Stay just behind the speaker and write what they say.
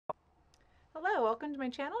Hello, welcome to my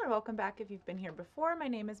channel, or welcome back if you've been here before. My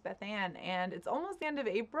name is Beth Ann, and it's almost the end of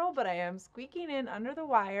April, but I am squeaking in under the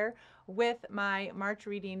wire with my March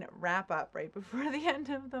reading wrap-up right before the end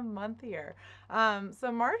of the month here.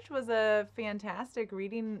 So March was a fantastic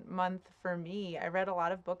reading month for me. I read a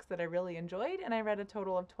lot of books that I really enjoyed, and I read a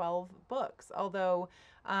total of 12 books, although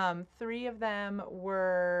 3 of them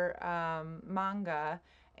were manga,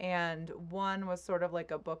 and one was sort of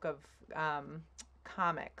like a book of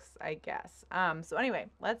comics, I guess. So anyway,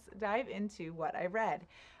 let's dive into what I read.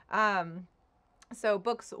 So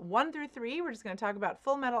books 1 through 3, we're just going to talk about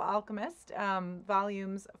Fullmetal Alchemist,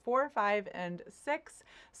 volumes 4, 5, and 6.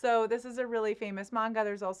 So this is a really famous manga.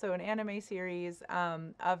 There's also an anime series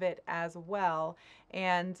of it as well.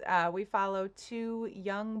 And we follow 2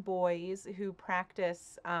 young boys who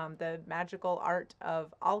practice the magical art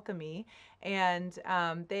of alchemy. And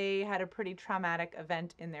they had a pretty traumatic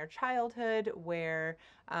event in their childhood where,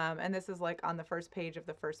 and this is like on the first page of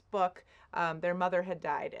the first book, their mother had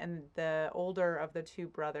died, and the older of the 2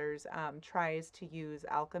 brothers tries to use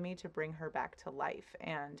alchemy to bring her back to life.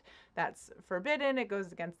 And that's forbidden. It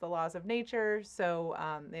goes against the laws of nature, so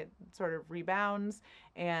it sort of rebounds,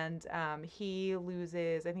 and he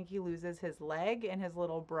loses, I think he loses his leg, and his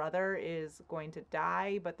little brother is going to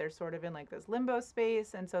die, but they're sort of in like this limbo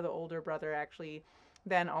space, and so the older brother actually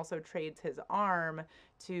then also trades his arm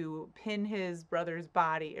to pin his brother's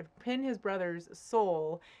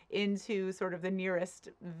soul into sort of the nearest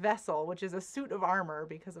vessel, which is a suit of armor,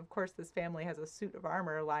 because of course this family has a suit of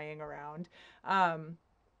armor lying around.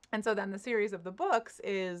 And so then the series of the books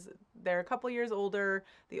is they're a couple years older.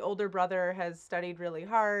 The older brother has studied really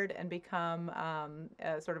hard and become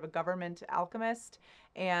sort of a government alchemist.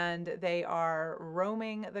 And they are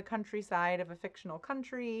roaming the countryside of a fictional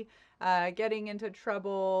country, getting into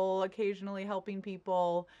trouble, occasionally helping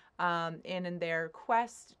people in their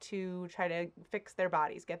quest to try to fix their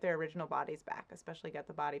bodies, get their original bodies back, especially get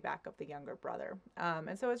the body back of the younger brother.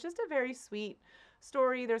 And so it's just a very sweet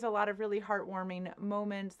story. There's a lot of really heartwarming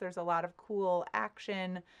moments. There's a lot of cool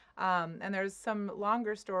action. And there's some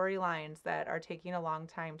longer storylines that are taking a long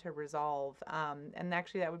time to resolve. And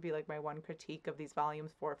actually that would be like my one critique of these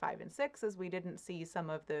volumes 4, 5, and 6 is we didn't see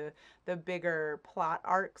some of the bigger plot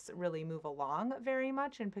arcs really move along very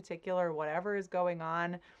much. In particular, whatever is going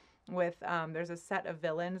on with there's a set of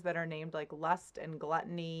villains that are named like Lust and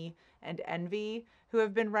Gluttony and Envy who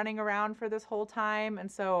have been running around for this whole time. And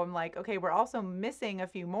so I'm like, okay, we're also missing a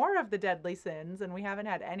few more of the deadly sins, and we haven't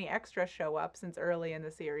had any extra show up since early in the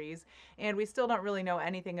series, and we still don't really know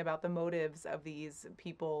anything about the motives of these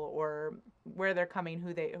people or where they're coming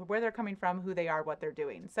from, who they are, what they're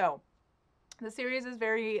doing. So the series is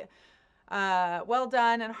very well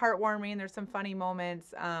done and heartwarming. There's some funny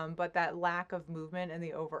moments, but that lack of movement in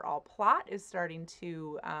the overall plot is starting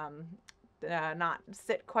to not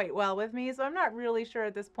sit quite well with me. So I'm not really sure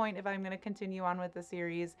at this point if I'm going to continue on with the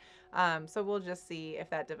series. So we'll just see if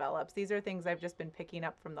that develops. These are things I've just been picking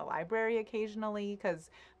up from the library occasionally because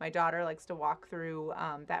my daughter likes to walk through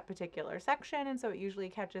that particular section, and so it usually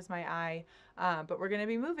catches my eye. But we're going to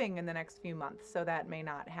be moving in the next few months, so that may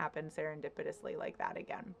not happen serendipitously like that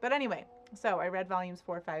again. But anyway, so I read volumes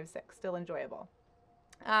 4, 5, 6, still enjoyable.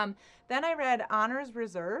 Then I read Honors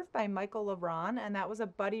Reserve by Michael Ronn, and that was a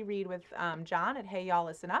buddy read with John at Hey Y'all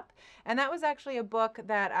Listen Up. And that was actually a book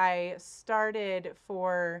that I started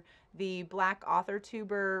for the Black Author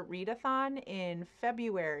Tuber readathon in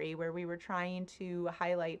February, where we were trying to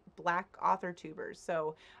highlight Black author tubers.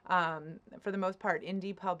 So for the most part,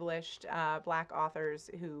 indie published Black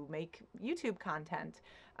authors who make YouTube content.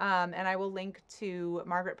 And I will link to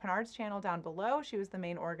Margaret Pinard's channel down below. She was the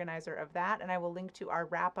main organizer of that. And I will link to our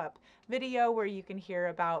wrap-up video where you can hear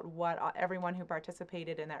about what everyone who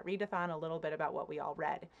participated in that readathon, a little bit about what we all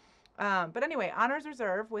read. But anyway, Honors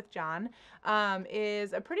Reserve with John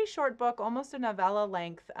is a pretty short book, almost a novella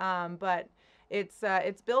length, but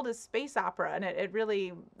it's billed as space opera, and it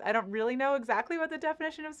really, I don't really know exactly what the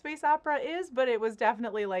definition of space opera is, but it was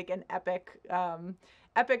definitely like an epic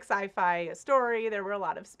sci-fi story. There were a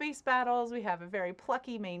lot of space battles. We have a very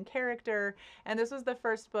plucky main character, and this was the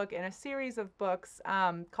first book in a series of books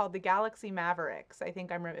called The Galaxy Mavericks. I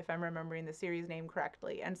think if I'm remembering the series name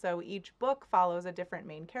correctly. And so each book follows a different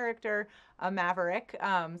main character, a maverick.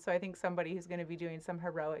 So I think somebody who's going to be doing some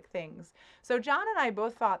heroic things. So John and I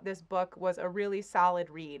both thought this book was a really solid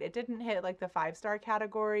read. It didn't hit like the 5-star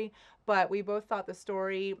category, but we both thought the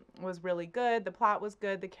story was really good. The plot was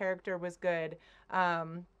good. The character was good.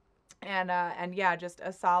 And yeah, just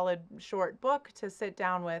a solid short book to sit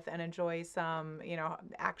down with and enjoy some,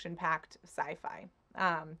 action-packed sci-fi.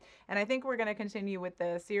 And I think we're going to continue with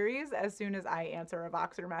the series as soon as I answer a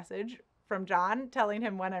Voxer message from John telling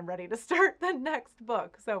him when I'm ready to start the next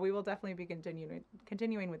book. So we will definitely be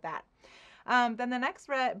continuing with that. Then the next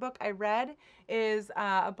book I read is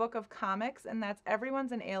a book of comics, and that's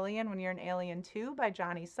Everyone's an Alien When You're an Alien Too by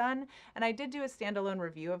Jonny Sun. And I did do a standalone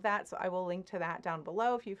review of that, so I will link to that down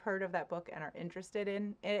below if you've heard of that book and are interested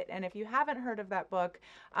in it. And if you haven't heard of that book,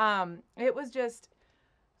 it was just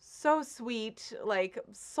so sweet, like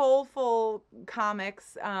soulful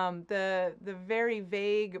comics. The very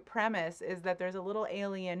vague premise is that there's a little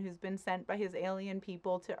alien who's been sent by his alien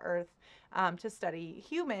people to Earth to study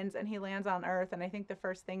humans, and he lands on Earth, and I think the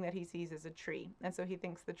first thing that he sees is a tree, and so he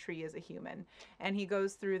thinks the tree is a human. And he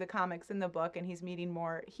goes through the comics in the book, and he's meeting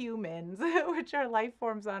more humans, which are life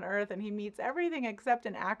forms on Earth, and he meets everything except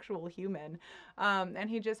an actual human. And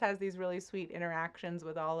he just has these really sweet interactions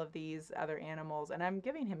with all of these other animals. And I'm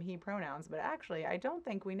giving him he pronouns, but actually I don't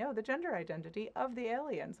think we know the gender identity of the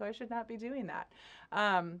alien, so I should not be doing that.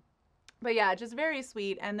 But yeah, just very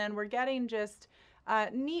sweet. And then we're getting just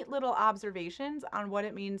neat little observations on what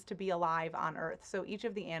it means to be alive on Earth. So each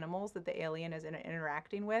of the animals that the alien is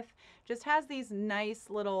interacting with just has these nice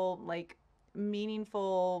little, like,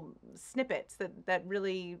 meaningful snippets that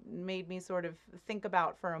really made me sort of think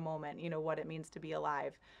about for a moment, you know, what it means to be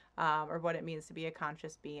alive, or what it means to be a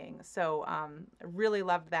conscious being. So really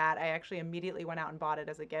loved that. I actually immediately went out and bought it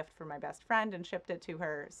as a gift for my best friend and shipped it to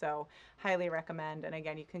her. So highly recommend. And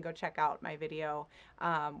again, you can go check out my video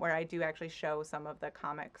where I do actually show some of the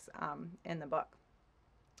comics in the book.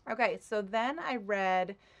 Okay, so then I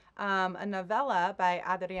read a novella by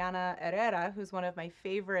Adriana Herrera, who's one of my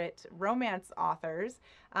favorite romance authors.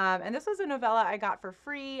 And this was a novella I got for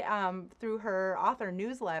free through her author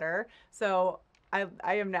newsletter. So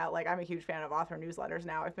I am now, like, I'm a huge fan of author newsletters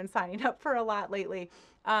now. I've been signing up for a lot lately.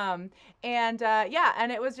 Yeah,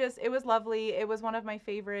 and it was lovely. It was one of my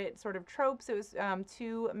favorite sort of tropes. It was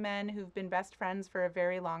two men who've been best friends for a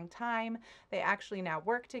very long time. They actually now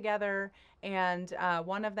work together, and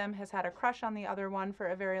one of them has had a crush on the other one for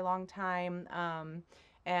a very long time.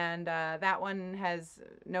 And that one has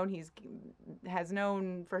known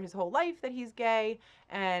for his whole life that he's gay,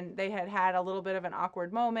 and they had a little bit of an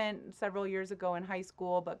awkward moment several years ago in high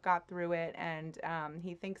school, but got through it. And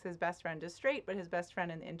he thinks his best friend is straight, but his best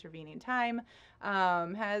friend in the intervening time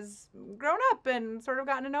has grown up and sort of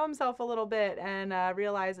gotten to know himself a little bit, and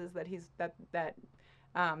realizes that he's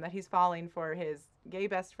falling for his gay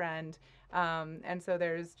best friend. And so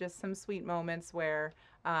there's just some sweet moments where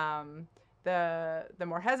the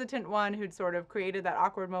more hesitant one, who'd sort of created that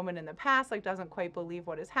awkward moment in the past, like, doesn't quite believe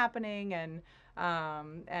what is happening, and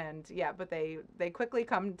yeah, but they quickly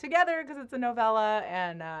come together because it's a novella,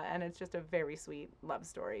 and it's just a very sweet love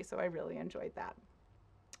story. So I really enjoyed that.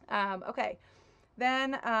 Okay,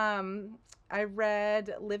 then I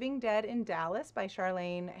read Living Dead in Dallas by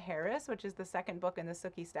Charlaine Harris, which is the second book in the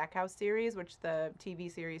Sookie Stackhouse series, which the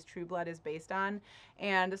TV series True Blood is based on.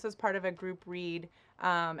 And this was part of a group read,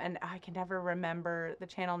 and I can never remember the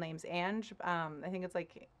channel names. Ange, I think it's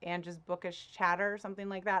like Ange's Bookish Chatter or something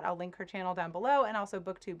like that. I'll link her channel down below, and also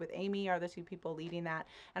BookTube with Amy are the two people leading that.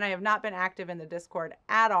 And I have not been active in the Discord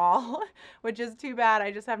at all, which is too bad.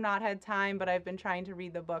 I just have not had time, but I've been trying to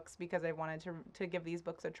read the books because I wanted to give these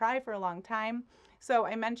books a try for a long time. So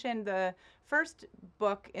I mentioned the first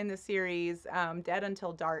book in the series, Dead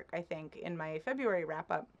Until Dark, I think, in my February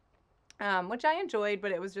wrap-up. Which I enjoyed,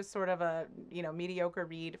 but it was just sort of a, mediocre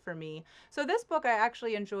read for me. So this book I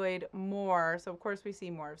actually enjoyed more. So of course we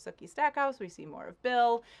see more of Sookie Stackhouse, we see more of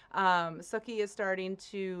Bill. Sookie is starting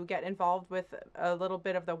to get involved with a little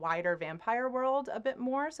bit of the wider vampire world a bit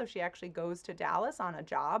more. So she actually goes to Dallas on a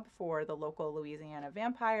job for the local Louisiana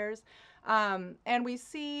vampires. And we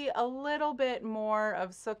see a little bit more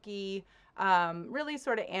of Sookie really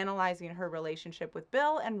sort of analyzing her relationship with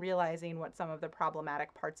Bill and realizing what some of the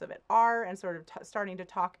problematic parts of it are, and sort of starting to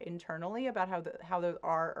talk internally about how those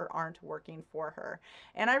are or aren't working for her.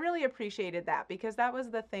 And I really appreciated that, because that was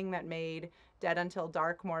the thing that made Dead Until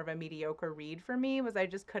Dark more of a mediocre read for me, was I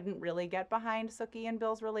just couldn't really get behind Sookie and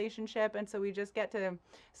Bill's relationship. And so we just get to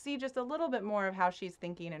see just a little bit more of how she's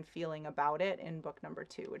thinking and feeling about it in book number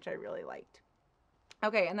 2, which I really liked.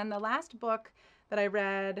 Okay, and then the last book that I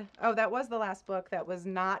read, that was the last book that was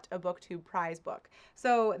not a BookTube Prize book.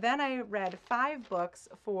 So then I read 5 books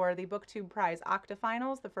for the BookTube Prize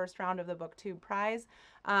octofinals, the first round of the BookTube Prize,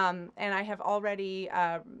 and I have already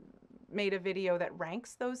made a video that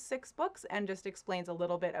ranks those 6 books and just explains a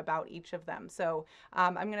little bit about each of them. So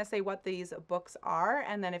I'm going to say what these books are,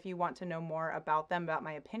 and then if you want to know more about them, about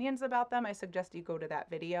my opinions about them, I suggest you go to that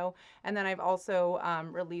video. And then I've also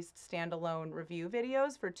released standalone review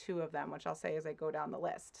videos for 2 of them, which I'll say as I go down the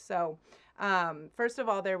list. So first of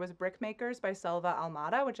all, there was Brickmakers by Selva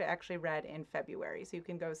Almada, which I actually read in February. So you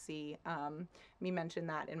can go see me mention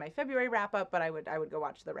that in my February wrap up, but I would go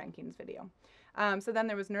watch the rankings video. So then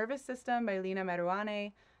there was Nervous System by Lina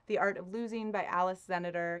Meruane, The Art of Losing by Alice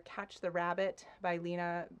Zeniter, Catch the Rabbit by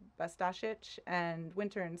Lina Bastashich, and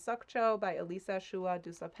Winter in Sokcho by Elisa Chua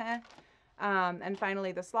Dusapin. And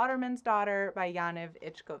finally, The Slaughterman's Daughter by Yaniv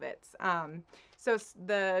Ichkovitz. So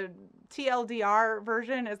the TLDR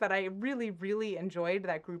version is that I really, really enjoyed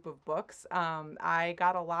that group of books. I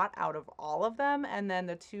got a lot out of all of them, and then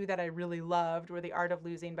the 2 that I really loved were The Art of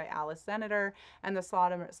Losing by Alice Zeniter and The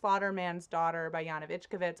Slaughterman's Daughter by Yaniv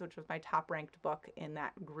Ichkovitz, which was my top-ranked book in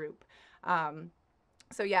that group.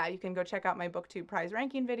 So yeah, you can go check out my BookTube Prize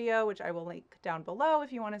ranking video, which I will link down below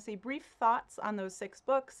if you want to see brief thoughts on those 6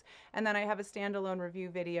 books. And then I have a standalone review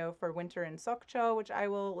video for Winter in Sokcho, which I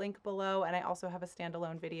will link below. And I also have a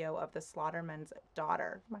standalone video of The Slaughterman's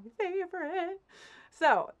Daughter, my favorite.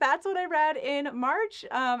 So that's what I read in March.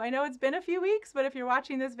 I know it's been a few weeks, but if you're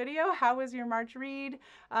watching this video, how was your March read?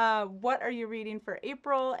 What are you reading for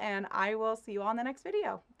April? And I will see you all in the next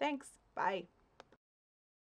video. Thanks. Bye.